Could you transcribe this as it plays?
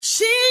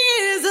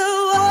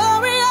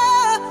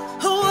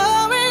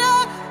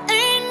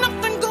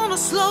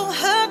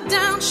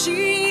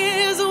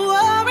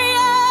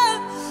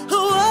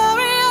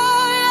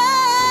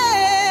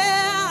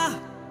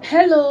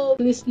Hello,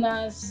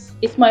 listeners.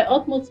 It's my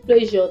utmost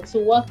pleasure to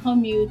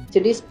welcome you to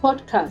this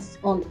podcast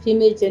on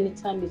female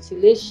genital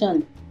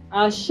mutilation.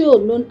 Our show,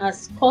 known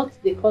as Cut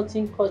the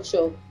Cutting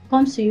Culture,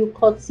 comes to you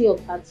courtesy of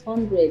At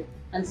 100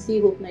 and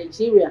Sea Hope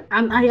Nigeria.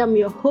 And I am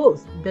your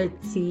host,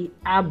 Betty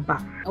Abba.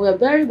 And we're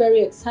very,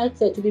 very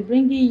excited to be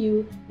bringing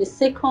you the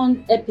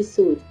second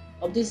episode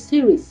of this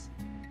series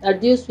that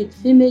deals with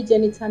female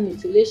genital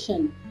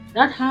mutilation,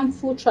 that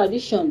harmful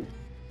tradition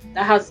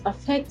that has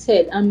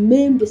affected and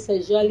maimed the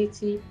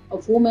sexuality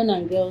of women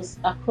and girls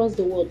across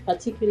the world,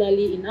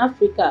 particularly in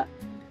Africa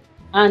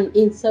and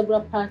in several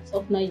parts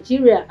of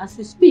Nigeria as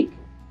we speak.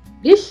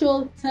 This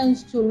show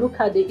tends to look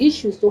at the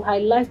issues to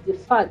highlight the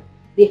fact,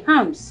 the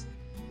harms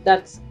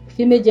that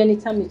female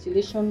genital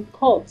mutilation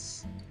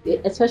causes,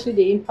 especially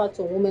the impact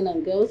on women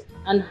and girls,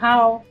 and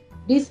how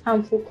this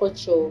harmful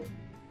culture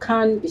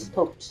can be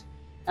stopped.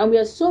 And we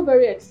are so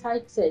very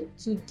excited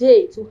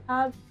today to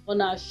have on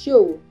our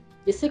show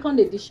the second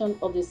edition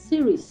of the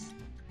series.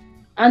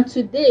 And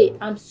today,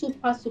 I'm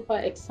super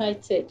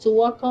excited to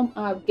welcome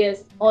our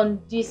guest on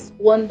this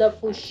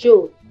wonderful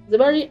show. She's a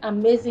very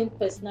amazing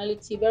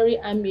personality, very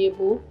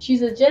amiable.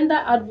 She's a gender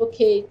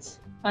advocate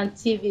and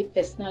TV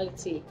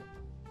personality.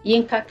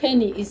 Yinka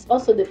Kenny is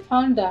also the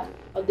founder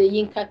of the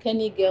Yinka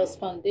Kenny Girls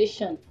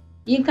Foundation.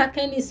 Yinka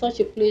Kenny, it's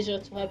such a pleasure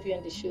to have you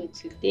on the show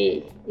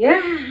today.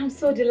 Yeah, I'm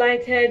so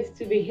delighted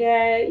to be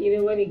here.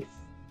 When it's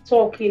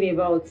talking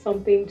about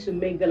something to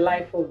make the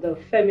life of the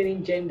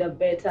feminine gender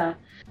better,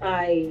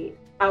 I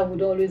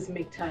would always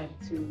make time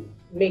to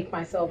make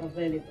myself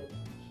available.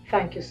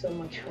 Thank you so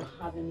much for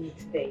having me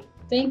today.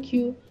 Thank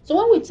you. So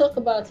when we talk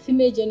about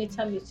female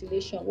genital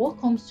mutilation,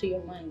 what comes to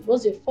your mind?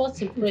 What's your first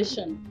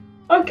impression?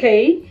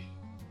 Okay,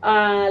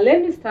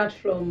 let me start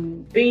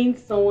from being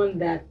someone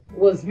that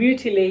was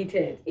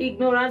mutilated,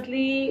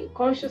 ignorantly,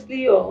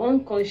 consciously or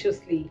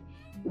unconsciously,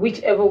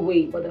 whichever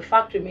way, but the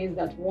fact remains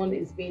that one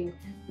is being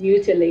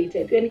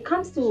mutilated. When it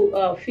comes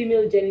to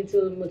female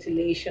genital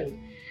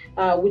mutilation,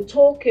 we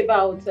talk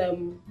about,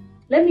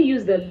 let me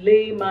use the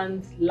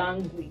layman's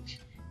language.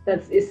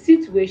 That's a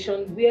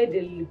situation where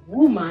the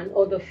woman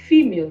or the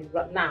female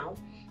right now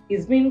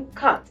is being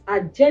cut.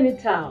 Her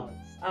genitals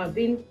are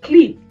being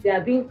clipped, they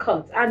are being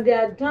cut, and they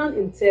are done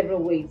in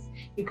several ways.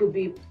 It could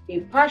be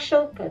a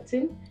partial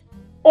cutting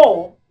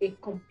or a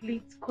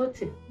complete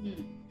cutting.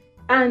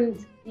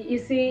 And you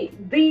see,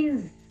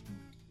 this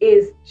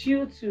is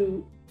due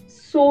to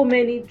so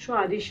many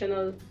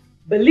traditional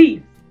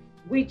beliefs,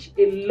 which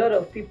a lot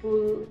of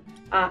people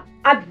are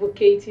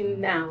advocating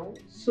now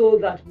so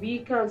that we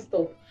can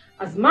stop.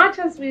 As much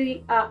as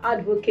we are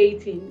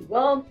advocating,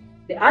 well,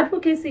 the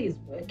advocacy is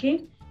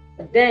working,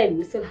 but then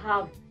we still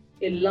have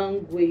a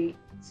long way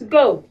to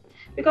go.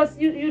 Because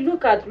you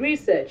look at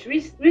research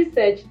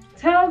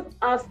tells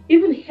us,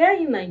 even here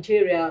in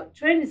Nigeria,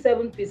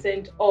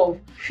 27% of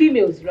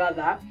females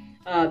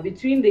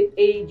between the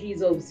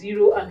ages of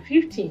 0 and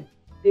 15,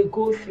 they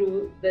go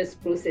through this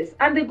process.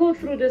 And they go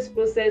through this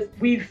process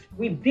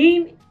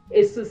within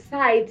a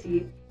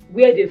society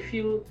where they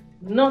feel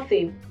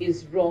nothing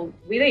is wrong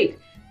with it.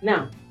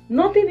 Now,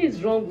 nothing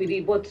is wrong with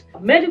it, but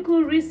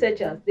medical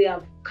researchers, they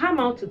have come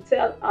out to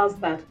tell us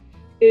that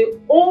a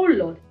whole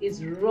lot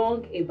is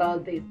wrong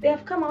about this. They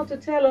have come out to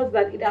tell us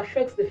that it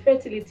affects the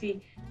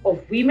fertility of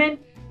women,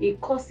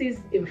 it causes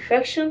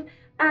infection,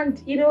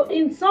 and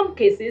in some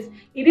cases,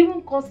 it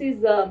even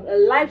causes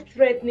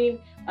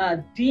life-threatening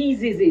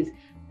diseases.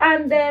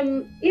 And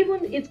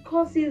even it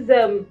causes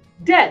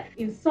death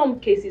in some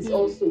cases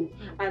also.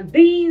 And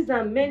these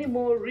are many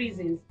more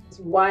reasons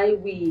why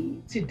we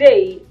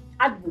today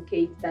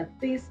advocate that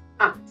this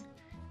act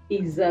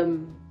is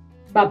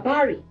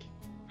barbaric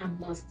and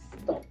must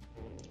stop.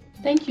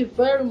 Thank you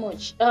very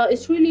much.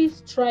 It's really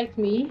struck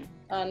me,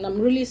 and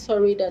I'm really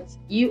sorry that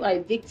you are a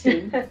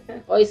victim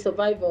or a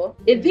survivor.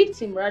 A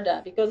victim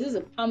rather, because this is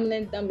a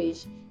permanent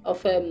damage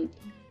of a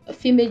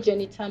female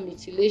genital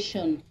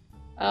mutilation.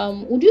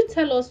 Would you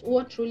tell us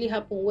what really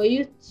happened? Were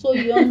you so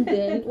young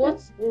then?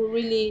 What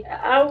really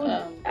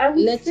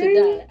led to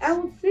that? I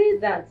would say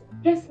that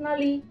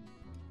personally,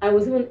 I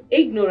was even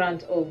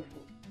ignorant of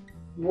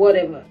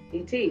whatever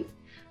it is.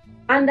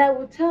 And I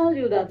would tell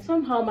you that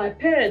somehow my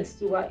parents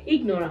too were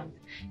ignorant.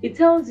 It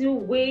tells you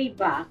way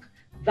back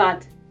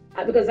that,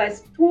 because I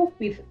spoke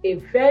with a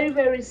very,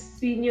 very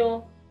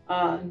senior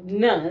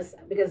nurse,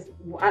 because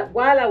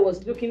while I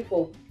was looking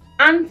for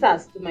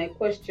answers to my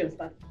questions,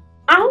 that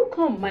how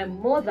come my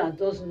mother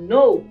doesn't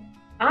know?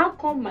 How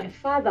come my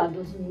father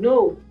doesn't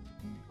know?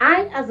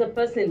 I, as a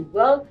person,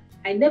 well,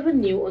 I never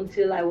knew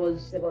until I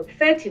was about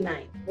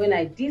 39 when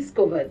I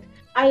discovered.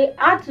 I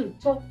had to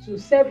talk to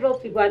several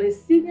people, and a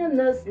senior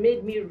nurse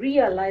made me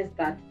realize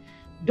that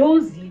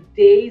those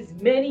days,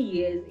 many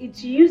years,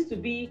 it used to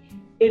be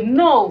a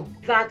norm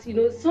that,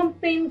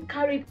 something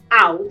carried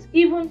out,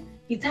 even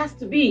it has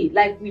to be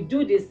like we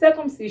do the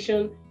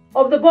circumcision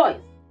of the boys.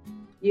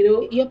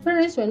 Your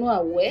parents were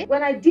not aware?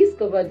 When I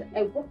discovered,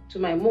 I walked to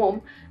my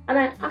mom and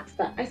I asked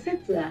her, I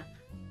said to her,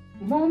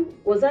 Mom,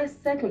 was I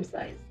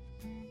circumcised?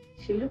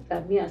 She looked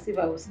at me as if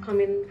I was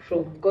coming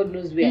from God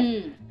knows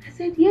where. I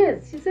said,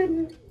 yes. She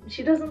said,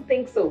 she doesn't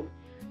think so.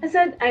 I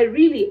said, I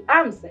really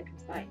am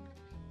circumcised.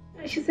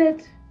 And she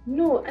said,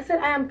 no. I said,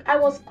 I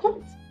was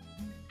caught.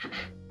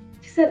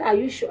 She said, are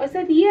you sure? I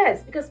said,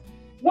 yes. Because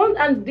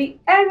the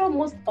error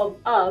most of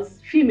us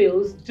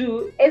females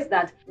do is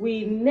that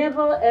we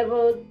never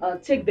ever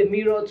take the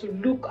mirror to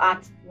look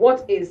at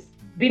what is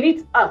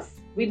beneath us.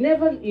 We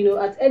never,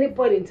 at any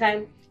point in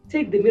time,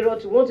 take the mirror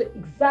to want to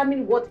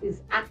examine what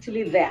is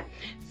actually there.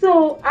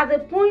 So at the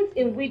point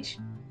in which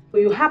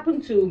you happen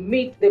to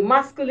meet the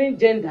masculine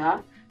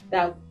gender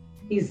that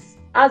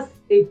has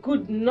a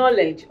good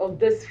knowledge of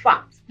this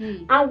fact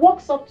and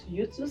walks up to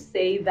you to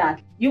say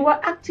that you were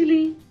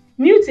actually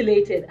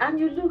mutilated, and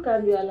you look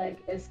and you are like,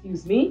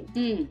 excuse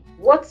me,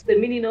 what's the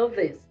meaning of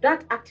this?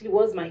 That actually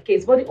was my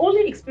case. But the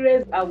only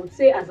experience I would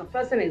say as a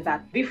person is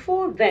that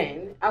before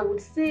then, I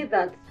would say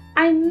that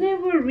I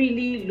never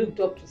really looked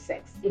up to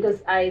sex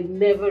because I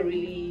never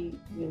really,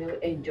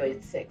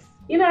 enjoyed sex.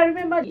 I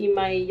remember in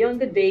my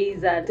younger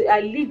days that I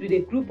lived with a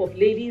group of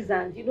ladies,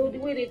 and the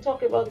way they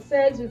talk about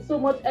sex with so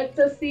much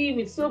ecstasy,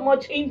 with so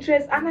much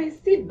interest, and I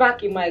sit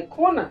back in my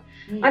corner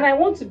and I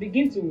want to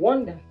begin to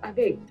wonder,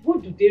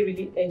 what do they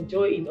really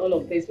enjoy in all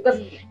of this?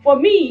 Because for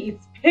me,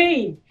 it's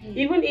pain.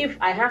 Even if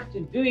I have to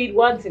do it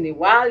once in a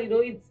while,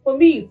 for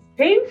me, it's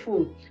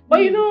painful. But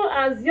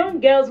as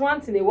young girls,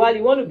 once in a while,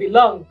 you want to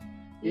belong.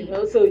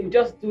 So you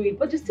just do it,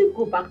 but you still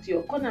go back to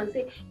your corner and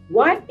say,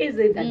 why is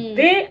it that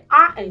they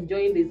are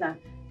enjoying this and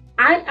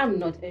I am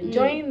not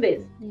enjoying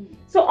this?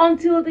 So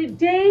until the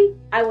day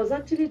I was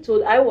actually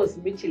told I was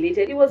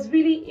mutilated, it was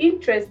really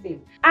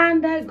interesting.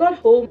 And I got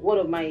home, one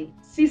of my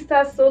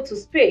sisters, so to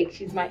speak,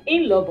 she's my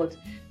in-law,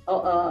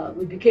 but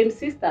we became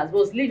sisters,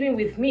 was living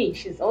with me.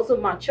 She's also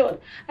matured.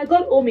 I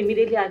got home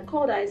immediately. I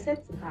called her. I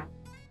said to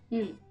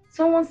her,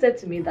 someone said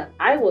to me that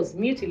I was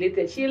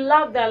mutilated. She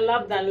laughed and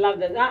laughed and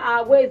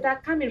laughed. Where is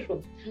that coming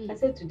from? I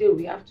said, today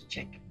we have to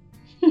check.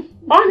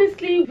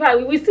 Honestly,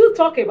 we still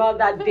talk about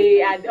that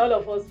day and all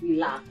of us, we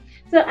laugh.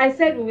 So I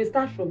said, we will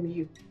start from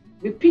you.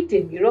 We picked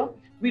a mirror.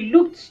 We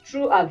looked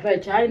through our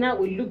vagina.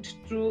 We looked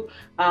through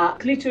our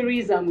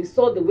clitoris and we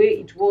saw the way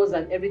it was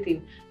and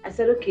everything. I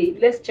said, okay,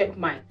 let's check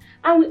mine.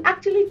 And we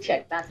actually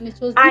checked that. And it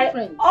was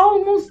different. I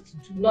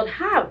almost do not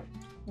have.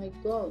 My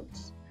God.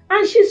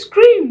 And she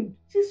screamed.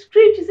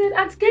 She said,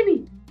 Aunt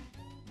Kenny.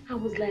 I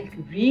was like,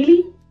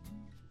 really?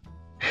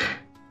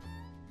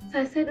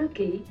 So I said,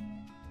 okay.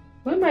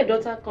 When my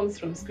daughter comes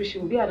from school, she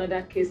will be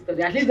another case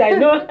study. At least I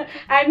know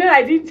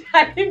I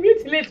didn't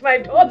mutilate my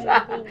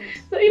daughter.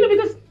 So,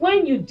 because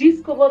when you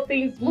discover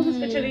things, most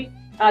especially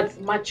at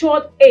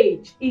matured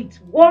age, it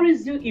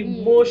worries you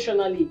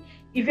emotionally.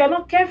 If you're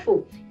not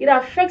careful, it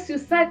affects you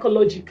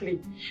psychologically.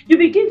 You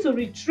begin to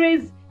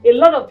retrace a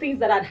lot of things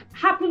that had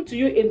happened to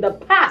you in the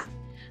past.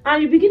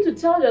 And you begin to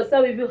tell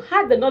yourself, if you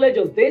had the knowledge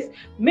of this,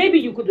 maybe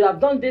you could have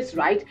done this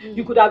right,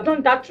 you could have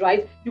done that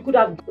right, you could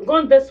have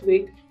gone this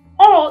way,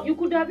 or you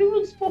could have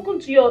even spoken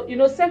to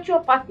your, sexual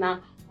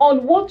partner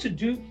on what to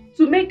do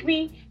to make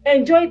me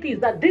enjoy this,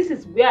 that this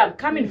is where I'm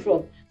coming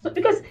from. So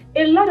because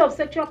a lot of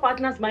sexual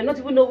partners might not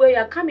even know where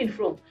you're coming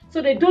from.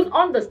 So they don't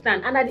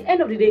understand. And at the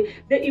end of the day,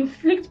 they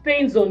inflict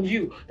pains on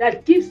you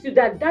that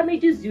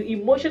damages you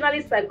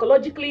emotionally,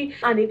 psychologically,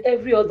 and in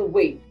every other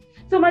way.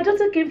 So my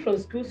daughter came from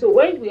school, so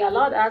when we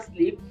allowed her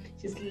sleep,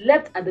 she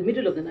slept at the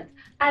middle of the night.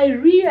 I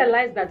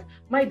realized that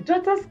my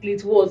daughter's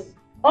clit was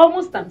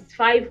almost times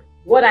 5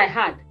 what I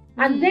had.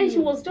 And then she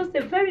was just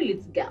a very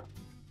little girl.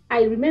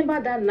 I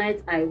remember that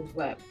night I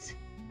wept.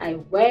 I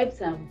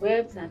wept and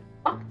wept and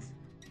wept.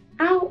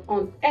 How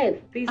on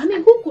earth this...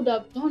 who could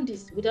have done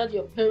this without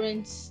your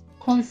parents'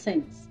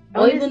 consent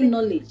or even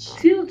knowledge?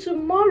 Till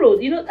tomorrow,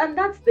 and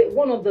that's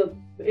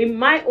in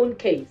my own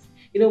case,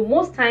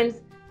 most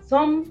times,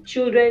 some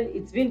children,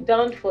 it's been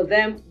done for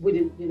them with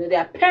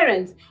their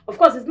parents. Of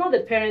course, it's not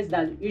the parents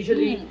that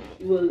usually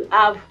will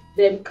have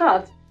them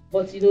cut,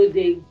 but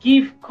they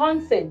give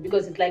consent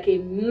because it's like a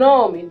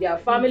norm in their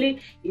family.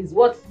 Is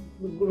what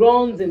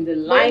runs in the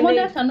lineage. My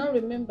mother cannot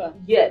remember.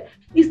 Yeah,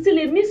 it's still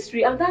a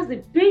mystery, and that's the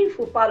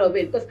painful part of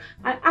it. Because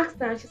I asked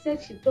her, and she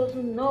said she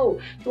doesn't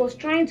know. She was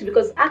trying to,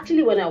 because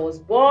actually when I was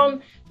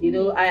born,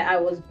 I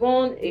was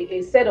born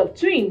a set of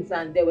twins,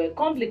 and there were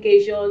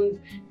complications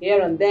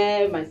here and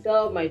there.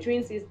 Myself, my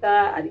twin sister.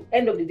 At the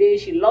end of the day,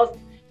 she lost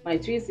my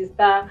twin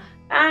sister.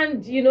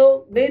 And,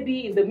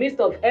 maybe in the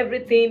midst of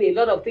everything, a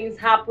lot of things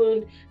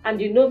happened. And,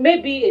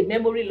 maybe a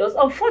memory loss.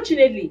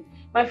 Unfortunately,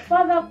 my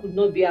father could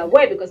not be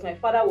aware because my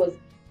father was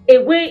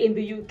away in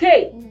the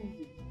UK.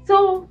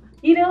 So,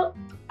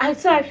 I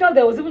felt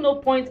there was even no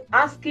point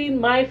asking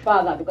my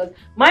father, because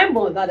my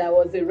mother that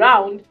was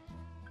around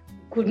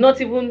could not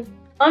even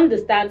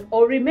understand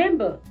or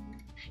remember.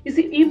 You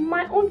see, in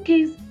my own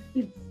case,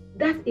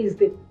 that is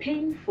the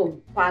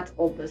painful part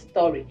of the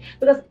story,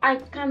 because I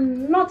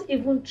cannot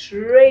even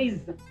trace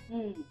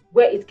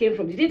where it came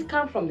from. Did it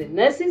come from the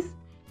nurses,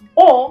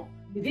 or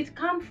did it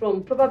come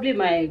from probably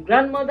my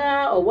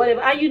grandmother or whatever?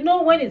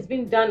 And when it's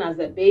been done as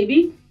a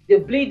baby, the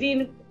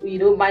bleeding,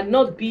 might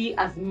not be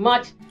as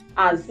much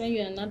as when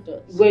you're an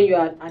adult. When you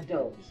are an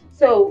adult.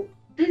 So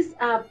these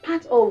are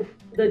part of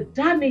the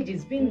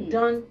damages being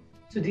done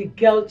to the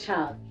girl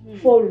child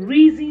for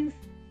reasons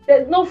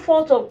there's no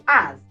fault of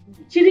ours.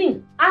 She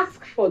didn't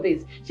ask for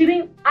this. She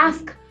didn't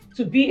ask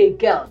to be a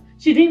girl.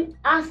 She didn't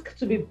ask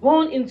to be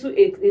born into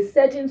a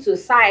certain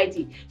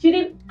society. She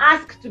didn't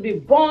ask to be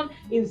born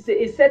in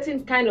a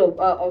certain kind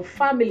of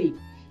family.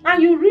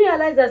 And you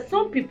realize that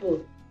some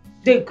people,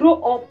 they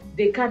grow up,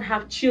 they can't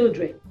have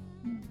children.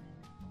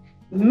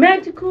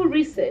 Medical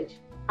research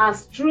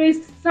has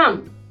traced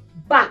some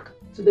back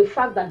to the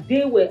fact that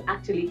they were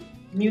actually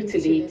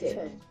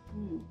mutilated.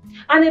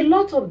 And a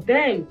lot of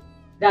them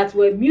that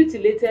were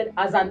mutilated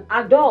as an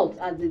adult,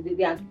 as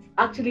they had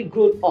actually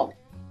grown up,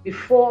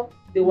 before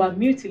they were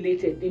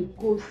mutilated, they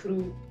go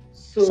through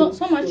some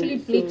actually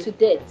bleed to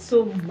death.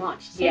 So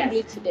much. Some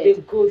bleed to death. They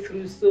go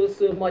through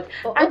so much.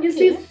 And you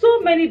see so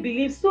many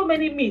beliefs, so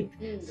many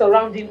myths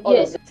surrounding all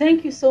of that.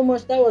 Thank you so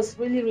much. That was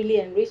really, really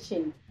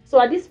enriching.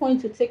 So at this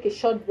point, we'll take a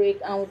short break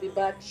and we'll be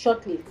back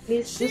shortly.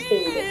 Please do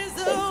stay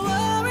with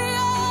us.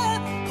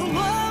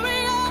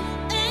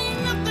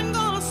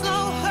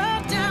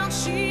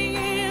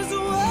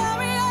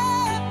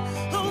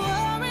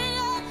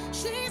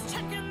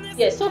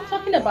 Yes, so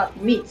talking about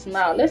myths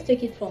now, let's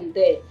take it from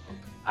there.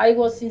 I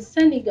was in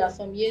Senegal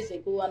some years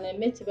ago and I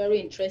met a very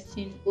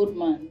interesting old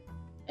man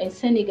in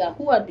Senegal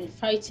who had been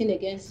fighting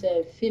against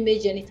female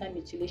genital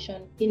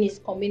mutilation in his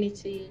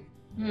community.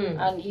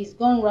 And he's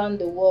gone around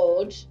the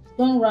world,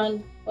 gone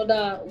around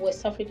other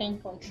West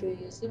African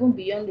countries, even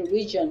beyond the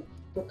region,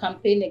 to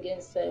campaign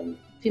against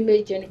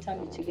female genital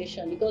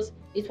mutilation, because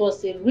it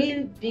was a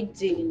real big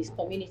deal in his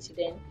community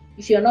then.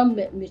 If you're not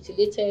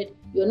mutilated,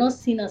 you're not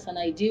seen as an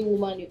ideal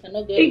woman, you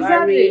cannot get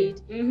married.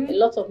 A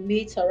lot of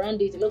myths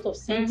around it, a lot of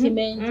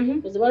sentiment.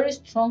 It was a very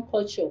strong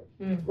culture.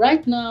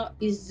 Right now,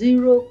 is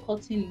zero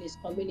cutting in his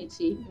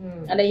community,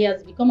 and he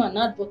has become an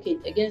advocate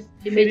against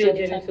female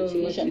genital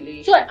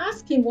mutilation. So I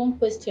asked him one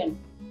question,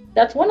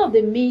 that one of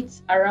the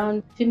myths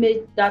around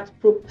female that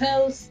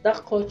propels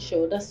that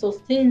culture, that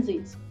sustains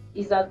it,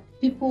 is that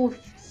people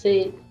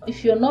say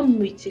if you're not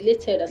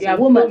mutilated as a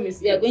woman,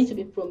 you are going to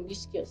be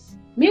promiscuous.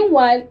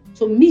 Meanwhile,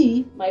 to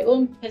me, my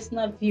own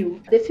personal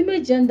view, the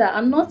female gender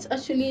are not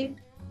actually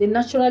the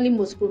naturally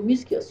most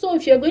promiscuous. So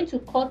if you're going to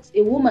cut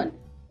a woman,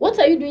 what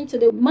are you doing to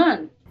the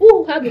man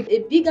who have a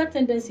bigger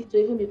tendency to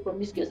even be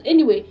promiscuous?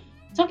 Anyway,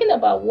 talking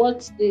about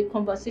what the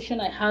conversation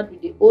I had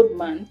with the old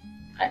man,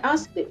 I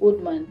asked the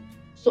old man,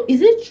 so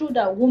is it true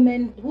that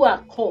women who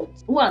are caught,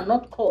 who are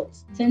not caught,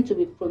 tend to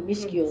be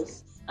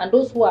promiscuous? And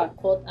those who are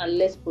caught are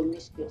less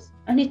promiscuous?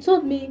 And he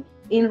told me,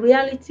 in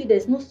reality,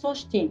 there's no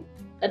such thing,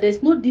 that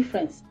there's no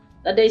difference,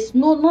 that there's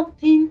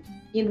nothing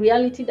in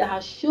reality that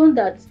has shown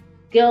that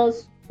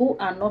girls who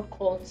are not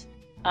caught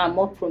are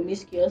more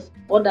promiscuous,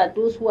 or that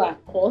those who are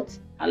caught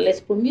are less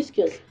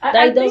promiscuous.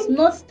 That does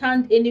not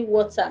stand any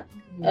water,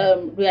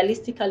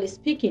 realistically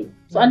speaking.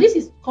 So, and this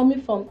is coming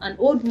from an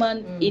old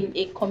man in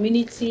a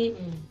community,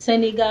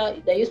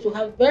 Senegal, that used to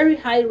have very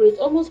high rate,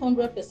 almost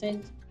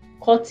 100%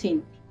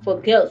 cutting for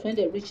girls when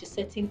they reach a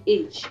certain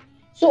age.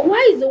 So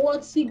why is the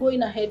world still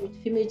going ahead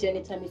with female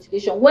genital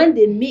mutilation when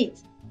the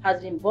myth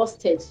has been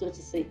busted, so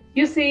to say?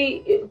 You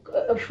see,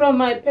 from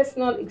my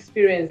personal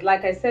experience,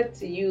 like I said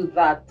to you,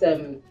 that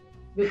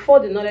before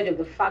the knowledge of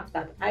the fact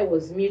that I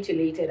was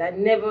mutilated, I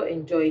never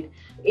enjoyed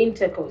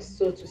intercourse,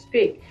 so to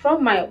speak.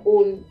 From my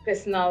own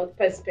personal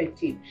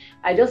perspective,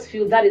 I just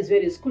feel that is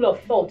where the school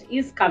of thought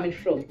is coming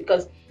from,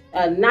 because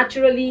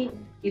naturally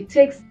it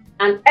takes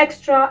an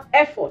extra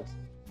effort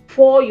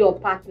for your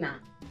partner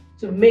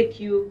to make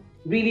you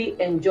really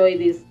enjoy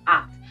this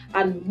act.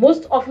 And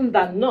most often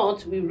than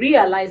not, we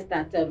realize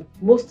that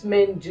most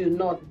men do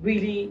not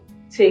really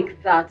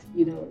take that,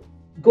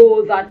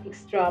 go that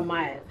extra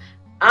mile.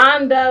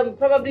 And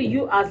probably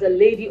you as a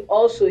lady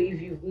also,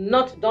 if you've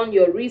not done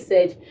your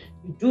research,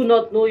 you do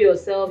not know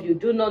yourself, you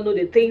do not know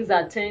the things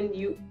that turn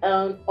you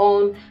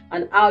on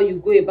and how you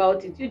go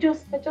about it. You're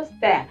just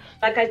there.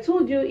 Like I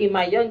told you, in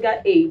my younger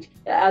age,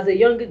 as a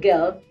younger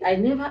girl, I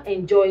never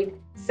enjoyed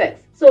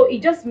sex. So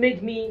it just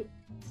made me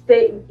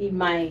stay in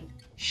my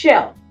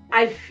shell.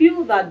 I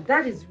feel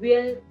that is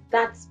where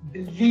that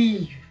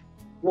belief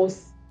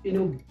was,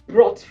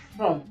 brought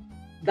from.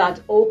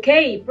 That,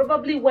 okay,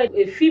 probably when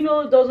a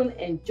female doesn't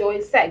enjoy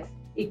sex,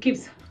 it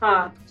keeps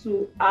her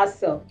to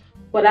herself.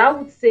 But I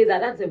would say that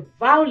that's a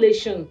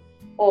violation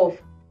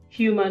of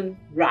human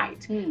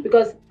right.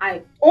 Because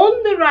I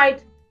own the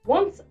right,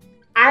 once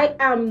I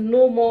am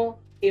no more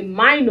a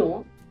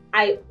minor,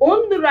 I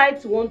own the right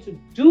to want to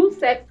do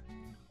sex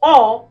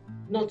or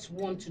not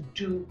want to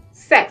do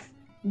sex.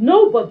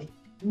 Nobody,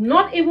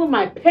 not even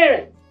my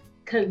parents,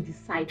 can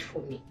decide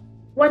for me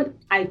when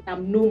I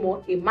am no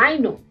more a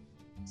minor.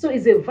 So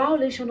it's a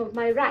violation of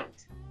my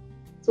right.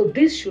 So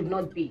this should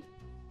not be.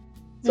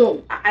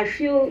 So I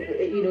feel,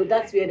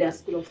 that's where their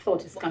school of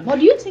thought is coming. But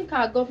do you think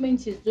our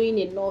government is doing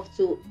enough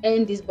to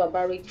end this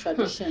barbaric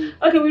tradition?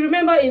 Okay, we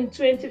remember in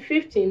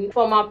 2015,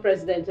 former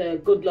President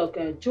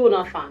Goodluck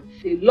Jonathan,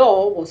 the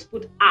law was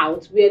put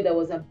out where there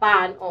was a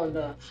ban on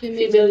the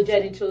female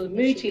genital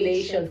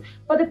mutilation.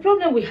 But the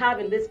problem we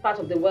have in this part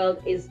of the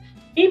world is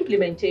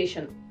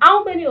implementation.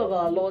 How many of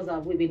our laws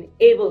have we been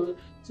able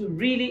to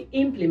really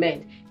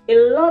implement? A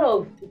lot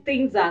of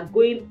things are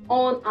going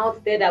on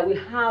out there that we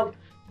have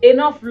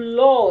enough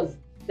laws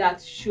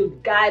that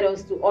should guide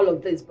us to all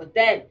of this, but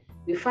then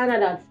we find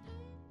out that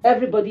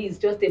everybody is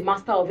just a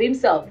master of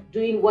himself,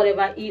 doing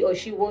whatever he or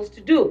she wants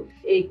to do.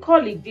 A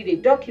colleague did a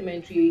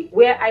documentary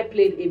where I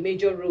played a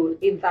major role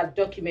in that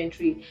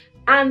documentary,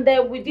 and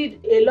we did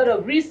a lot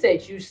of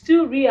research. You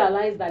still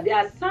realize that there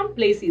are some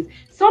places,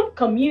 some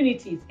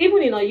communities,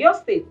 even in your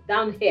state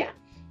down here,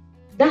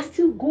 that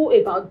still go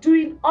about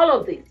doing all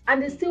of this,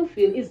 and they still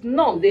feel it's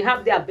norm. They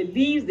have their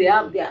beliefs, they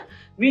have their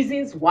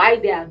reasons why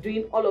they are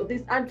doing all of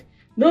this, and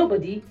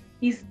nobody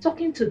is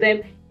talking to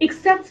them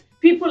except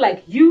people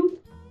like you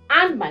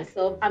and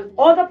myself and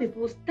other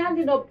people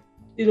standing up,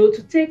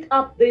 to take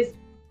up this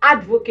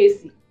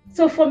advocacy.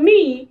 So for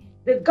me,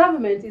 the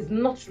government is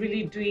not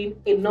really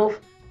doing enough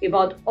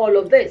about all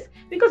of this,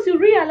 because you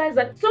realize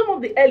that some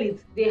of the elites,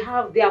 they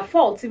have their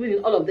faults even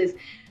in all of this.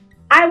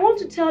 I want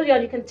to tell you,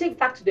 and you can take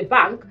that to the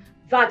bank,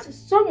 that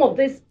some of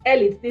these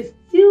elites, they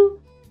still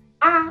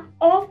are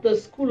of the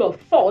school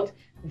of thought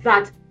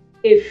that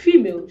a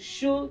female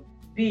should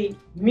be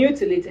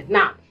mutilated.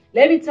 Now,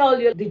 let me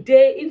tell you,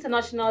 the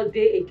International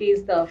Day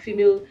Against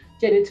Female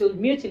Genital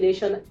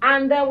Mutilation,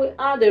 and then we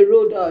had a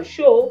road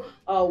show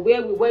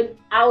where we went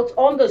out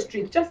on the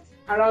street, just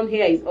around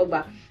here is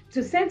Ogba, to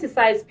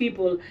sensitize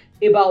people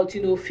about,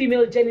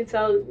 female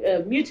genital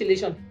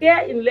mutilation here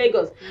in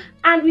Lagos.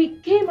 And we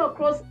came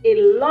across a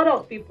lot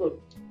of people,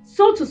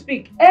 so to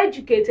speak,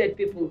 educated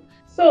people.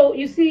 So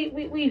you see,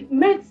 we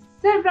met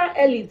several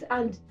elites,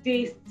 and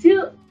they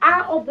still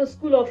are of the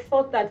school of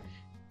thought that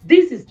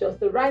this is just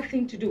the right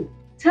thing to do.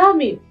 Tell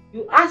me,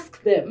 you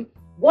ask them,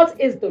 what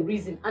is the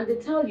reason? And they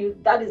tell you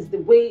that is the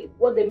way,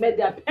 what they met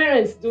their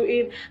parents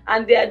doing,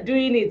 and they are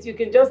doing it. You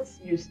can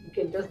just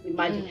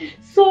imagine.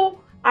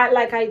 So,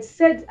 like I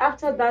said,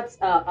 after that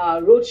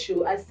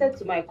roadshow, I said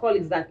to my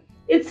colleagues that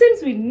it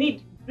seems we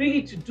need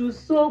really to do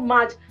so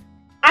much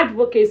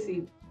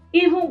advocacy,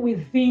 even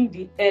within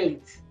the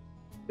elite.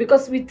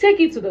 Because we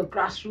take it to the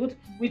grassroots,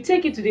 we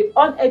take it to the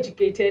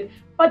uneducated,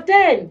 but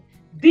then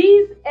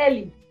these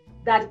elites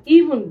that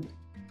even,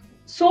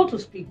 so to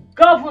speak,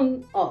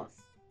 govern us,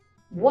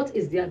 what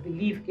is their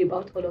belief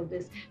about all of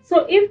this?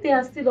 So if they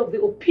are still of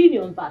the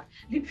opinion that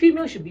the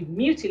female should be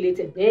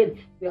mutilated, then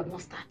we have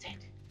not started.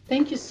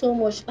 Thank you so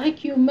much.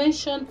 Like you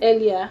mentioned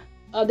earlier,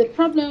 the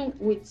problem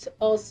with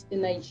us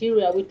in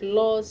Nigeria, with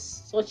laws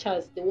such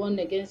as the one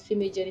against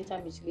female genital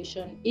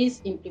mutilation,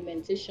 is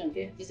implementation,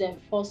 is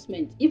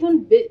enforcement.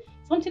 Even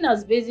something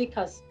as basic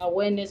as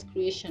awareness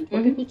creation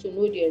for people to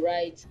know their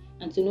rights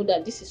and to know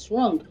that this is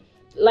wrong.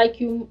 Like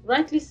you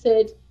rightly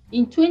said,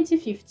 in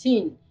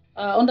 2015,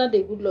 under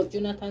the Goodluck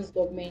Jonathan's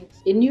government,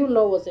 a new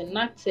law was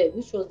enacted,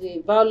 which was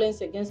the Violence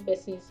Against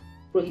Persons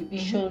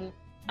Prohibition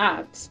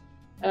Act,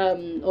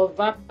 or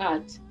VAP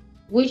Act,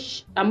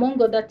 which,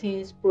 among other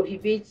things,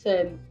 prohibits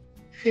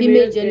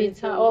female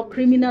genital, or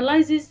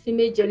criminalizes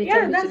female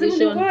genital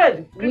mutilation,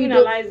 that's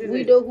criminalizes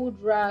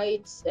widowhood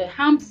rights,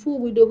 harmful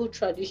widowhood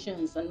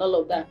traditions, and all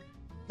of that.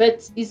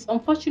 But it's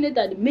unfortunate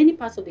that in many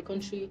parts of the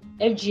country,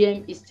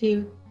 FGM is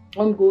still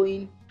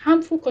ongoing.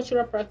 Harmful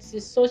cultural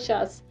practices such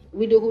as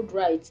widowhood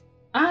rights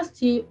are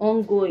still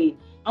ongoing.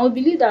 And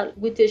we believe that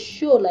with a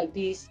show like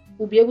this,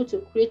 we'll be able to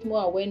create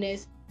more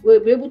awareness,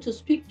 we'll be able to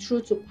speak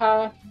truth to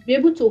power, be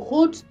able to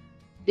hold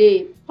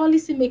the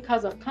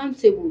policymakers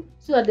accountable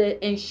so that they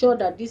ensure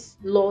that these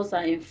laws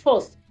are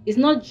enforced. It's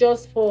not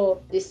just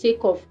for the sake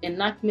of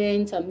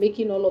enactment and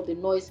making all of the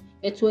noise,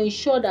 but to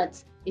ensure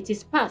that it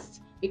is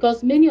passed,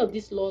 because many of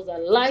these laws are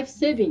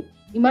life-saving.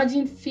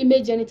 Imagine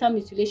female genital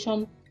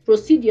mutilation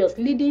procedures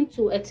leading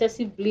to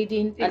excessive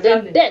bleeding and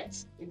then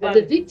death of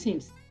the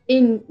victims.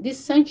 In this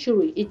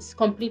century, it's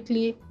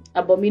completely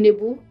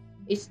abominable.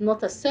 It's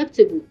not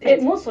acceptable.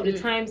 Most of the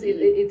times,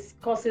 it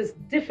causes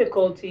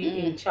difficulty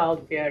in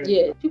childbearing.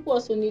 Yeah, people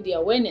also need the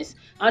awareness.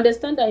 I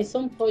understand that in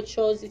some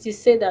cultures, it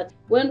is said that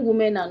when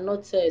women are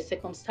not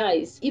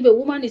circumcised, if a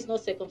woman is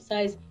not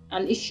circumcised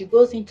and if she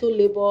goes into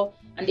labor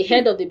and the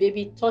head of the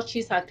baby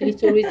touches her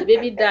clitoris, the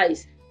baby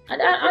dies.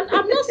 And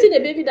I've not seen a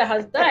baby that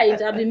has died,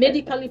 have been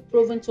medically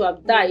proven to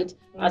have died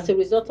as a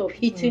result of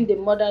hitting the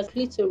mother's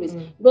clitoris.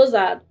 Those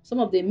are some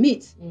of the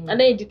myths, and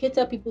then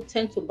educated people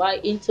tend to buy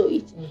into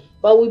it.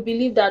 But we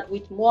believe that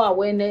with more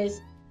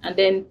awareness, and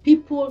then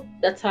people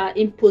that are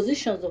in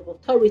positions of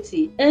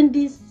authority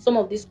ending some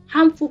of these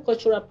harmful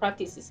cultural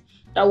practices,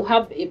 that will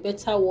have a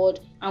better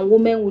world and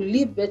women will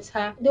live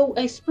better. They will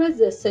express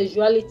their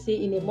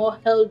sexuality in a more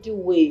healthy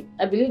way.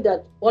 I believe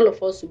that all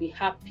of us will be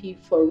happy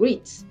for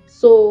it.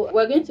 So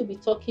we're going to be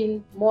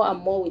talking more and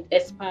more with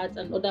experts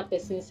and other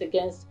persons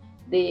against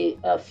the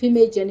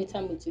female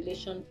genital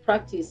mutilation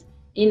practice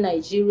in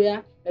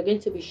Nigeria. We're going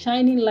to be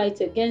shining light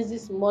against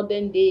this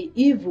modern day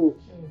evil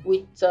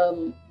with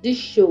this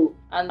show,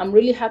 and I'm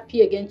really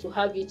happy again to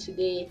have you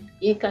today,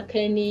 Yinka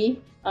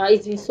Kenny.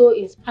 It's been so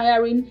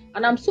inspiring,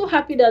 and I'm so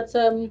happy that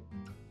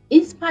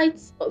in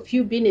spite of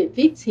you being a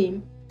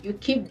victim, you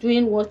keep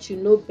doing what you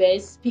know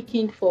best,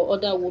 speaking for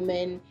other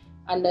women.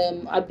 And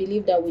I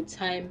believe that with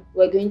time,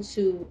 we're going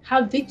to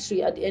have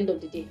victory at the end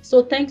of the day.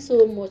 So thanks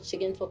so much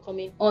again for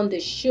coming on the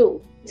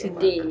show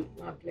today.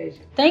 My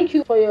pleasure. Thank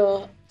you for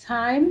your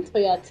time, for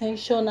your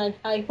attention, and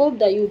I hope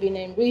that you've been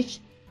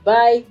enriched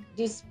by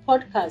this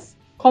podcast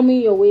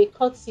coming your way,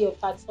 courtesy of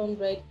Fact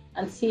 100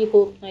 and See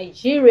Hope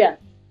Nigeria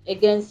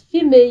against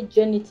female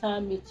genital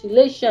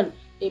mutilation,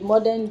 a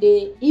modern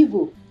day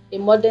evil, a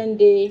modern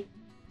day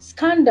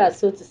scandal,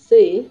 so to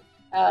say,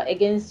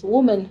 against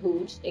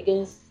womanhood,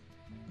 against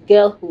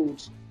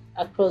girlhood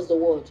across the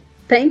world.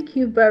 Thank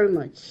you very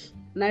much.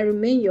 And I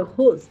remain your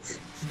host,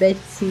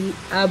 Betty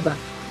Abba.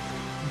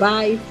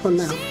 Bye for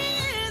now.